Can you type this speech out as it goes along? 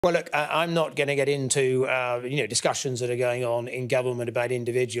Well, look, I'm not going to get into discussions that are going on in government about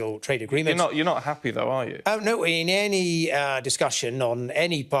individual trade agreements. You're not happy though, are you? No, in any discussion on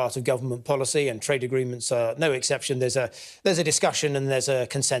any part of government policy, and trade agreements are no exception, there's a discussion and there's a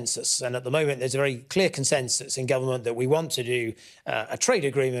consensus. And at the moment, there's a very clear consensus in government that we want to do a trade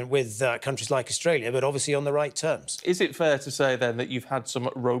agreement with countries like Australia, but obviously on the right terms. Is it fair to say then that you've had some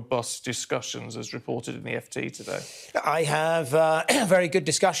robust discussions, as reported in the FT today? I have very good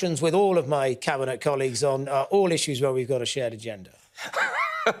discussions with all of my cabinet colleagues on all issues where we've got a shared agenda.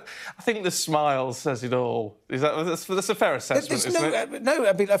 I think the smile says it all. That's a fair assessment, isn't it? No,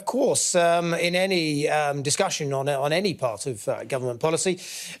 I mean, of course, in any discussion on any part of government policy,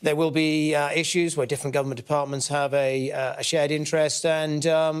 there will be issues where different government departments have a shared interest, and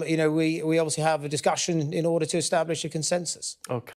we obviously have a discussion in order to establish a consensus. OK.